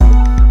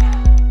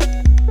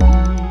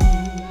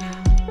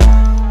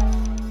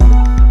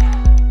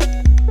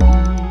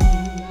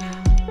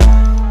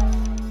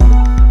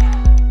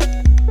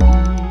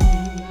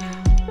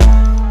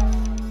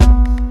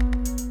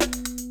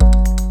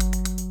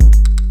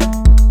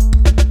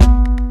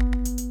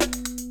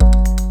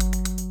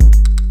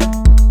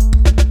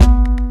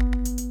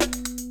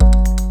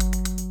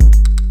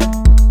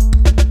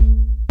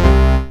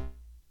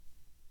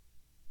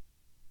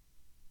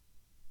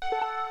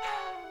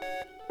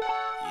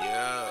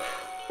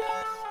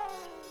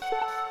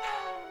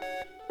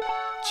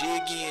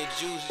Jiggy and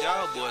Juice,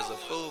 y'all boys a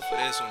fool for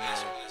this one, man.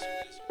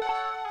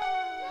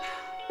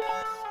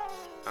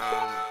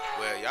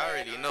 Well, y'all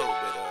already know,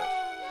 but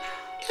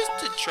it's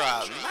the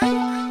trial,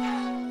 man.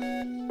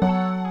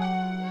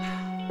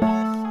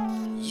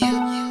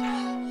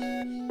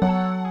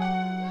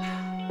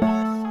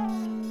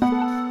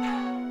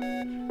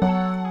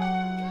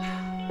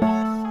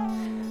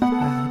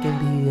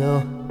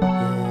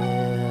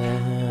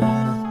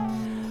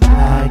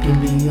 I can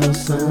be your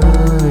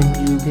sun,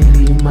 you can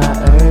be my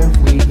earth,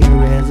 we can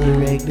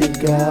resurrect the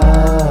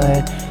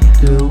God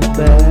through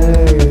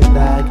birth.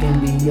 I can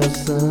be your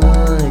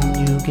sun,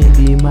 you can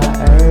be my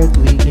earth,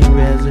 we can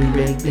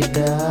resurrect the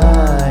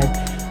God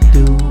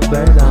through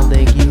birth. I don't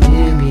think you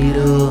hear me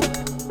though.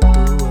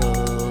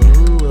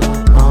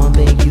 I don't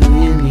think you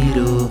hear me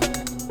though.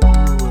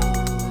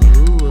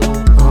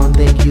 I don't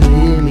think you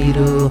hear me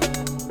though.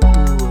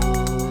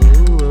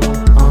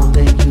 I don't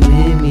think you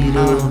hear me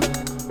though.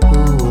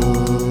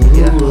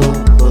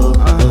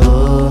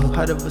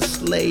 Heart of a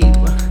slave,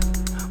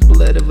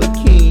 blood of a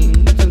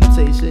king.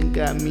 Temptation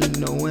got me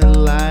knowing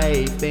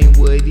life ain't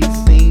what it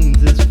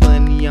seems. It's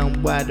funny,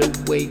 I'm wide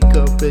awake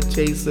up and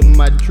chasing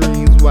my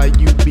dreams, while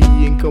you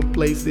being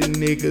complacent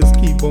niggas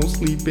keep on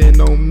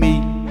sleeping on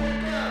me.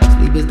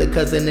 Sleep is the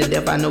cousin of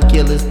death, I know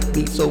killers.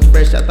 Beat so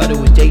fresh, I thought it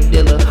was Jake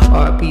Dilla.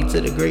 RP to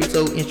the great,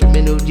 so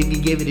instrumental. Jiggy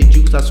gave it the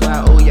juice, I swear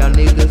I owe y'all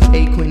niggas.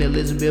 Hey, Queen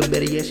Elizabeth,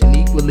 better yet,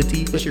 Shaniqua,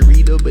 Latifah,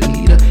 Sharita,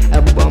 Benita.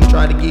 Applebum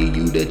try to give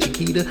you the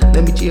Chiquita.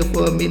 Let me chill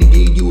for a minute,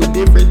 give you a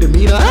different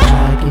demeanor.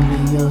 I can be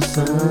your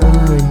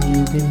sun,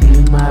 you can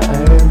be my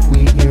earth,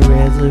 we can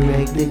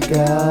resurrect the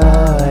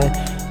God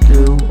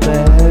through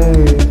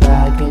birth.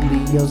 I can be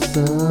your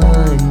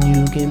sun,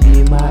 you can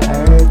be my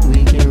earth,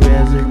 we can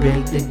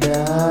resurrect the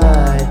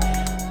God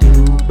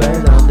through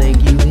birth.